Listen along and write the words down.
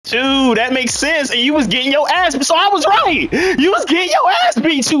too. That makes sense. And you was getting your ass beat. So I was right. You was getting your ass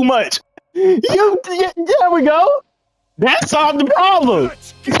beat too much. There we go. That solved the problem.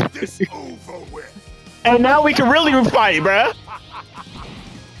 Let's get this over with. And now we can really fight, bruh.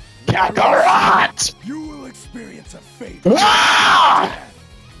 Kakarot! You will experience a fate. Ah!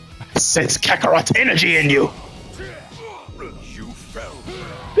 I sense Kakarot energy in you. You fell.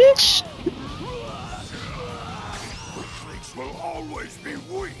 Bitch. Weaklings will always be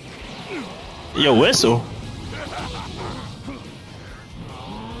weak. Yo, whistle.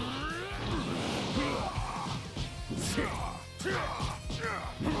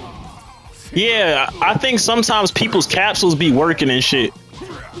 Yeah, I think sometimes people's capsules be working and shit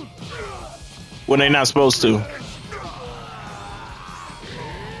when they not supposed to.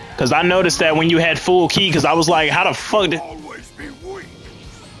 Cause I noticed that when you had full ki, cause I was like, how the fuck did Always be weak.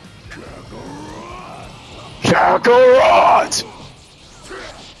 Kakarot?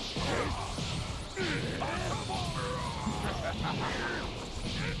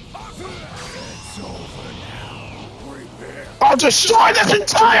 I'll destroy this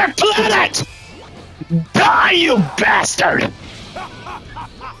entire planet! Die, you bastard!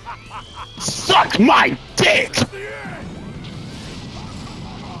 Suck my dick!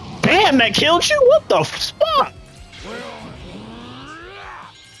 Damn, that killed you? What the fuck?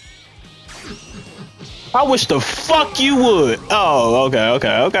 I wish the fuck you would. Oh, okay.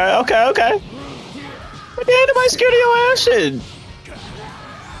 But ain't nobody scared of your ass shit.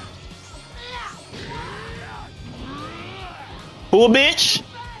 Who a bitch?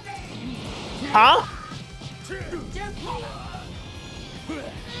 Huh?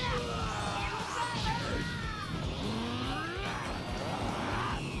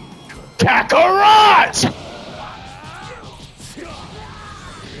 Kakarot!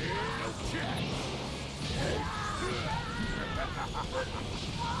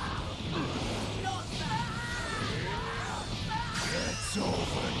 It's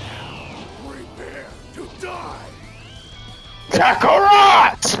over now. Prepare to die.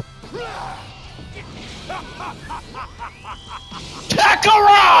 Kakarot!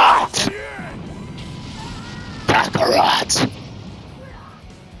 Kakarot!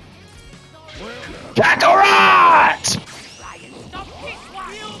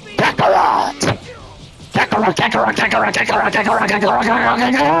 Kakarot! Kakarot! Kakarot! Kakarot!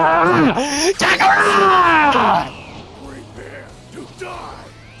 Kakarot! Prepare to die.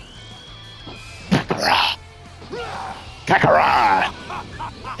 Kakarot! Kakarot!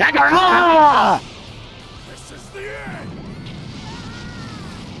 Kakarot! This is the end.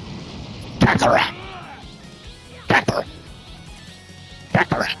 Kakarot! Kakarot!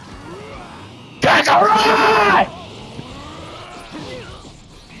 Kakarot! Kakarot!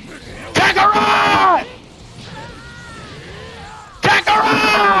 Kakarot!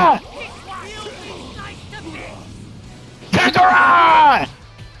 Kakarot! Kakarot! Kakarot!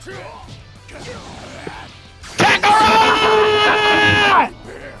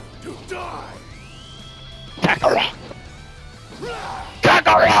 Prepare to die. Kakarot!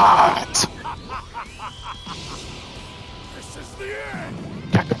 Kakarot! This is the end.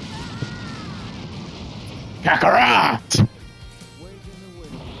 Kakarot!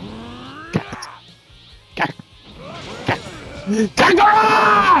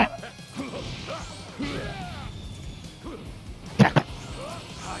 Kakarot!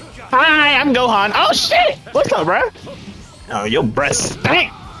 Hi, I'm Gohan. Oh shit! What's up, bro? Oh, your breath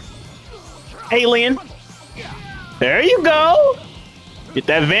stink. Alien. There you go. Get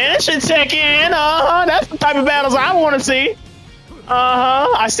that vanishing tech in. That's the type of battles I want to see.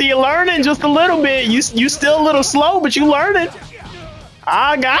 I see you learning just a little bit. You still a little slow, but you learning.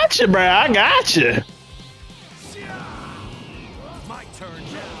 I got you, bro. I got you. My turn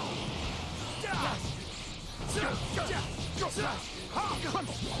now.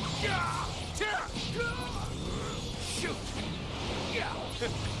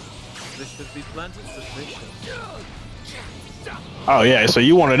 This should be planted sufficient. Oh yeah, so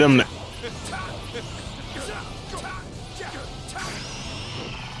you wanted them to...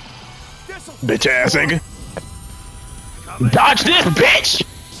 Bitch ass nigga. Dodge this, bitch!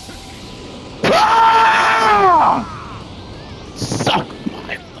 Ah! Suck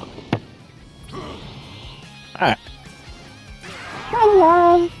my fucking... Alright.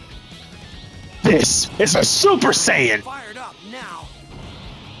 Hello. This is a Super Saiyan! Fired up now.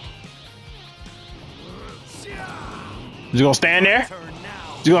 You gonna stand there? Turn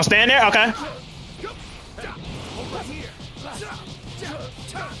now. You gonna stand there? Okay. Over here.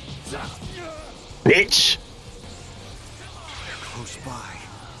 Bitch. Close by.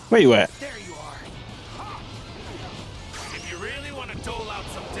 Where you at? There you are. If you really want to dole out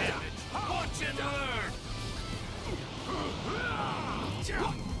some damage,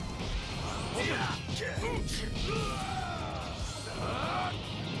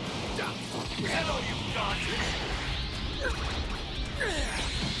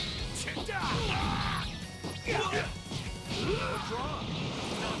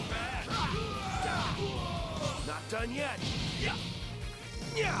 Not done yet.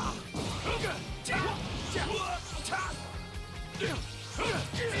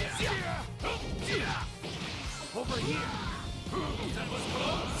 Over here. That was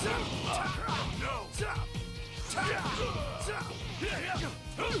close. No.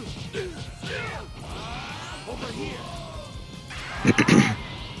 Over here.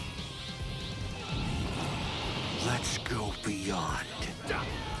 Let's go beyond.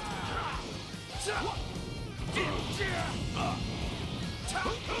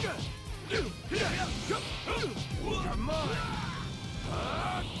 You're mine.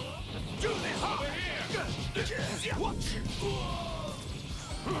 Do this over here.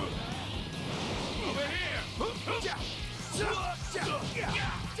 Over here.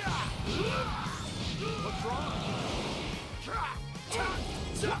 What's wrong?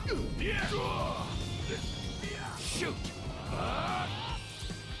 Shoot.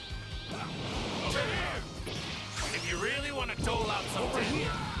 If you really want to dole out something.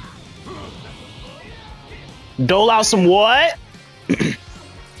 Dole out some what?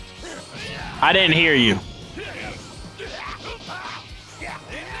 I didn't hear you.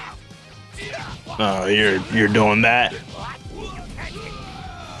 Oh, you're doing that.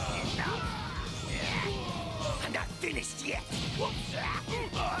 I'm not finished yet.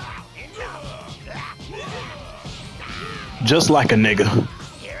 Just like a nigga.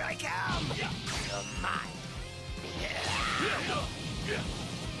 Here I come. You're mine.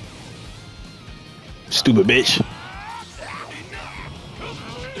 Stupid bitch.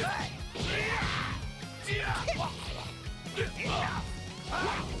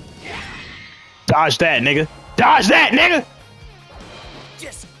 Dodge that, nigga. Dodge that, nigga.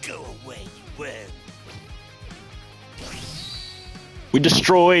 Just go away, you won't. We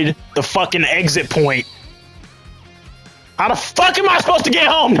destroyed the fucking exit point. How the fuck am I supposed to get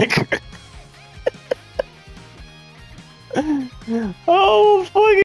home, nigga? Oh, fuck.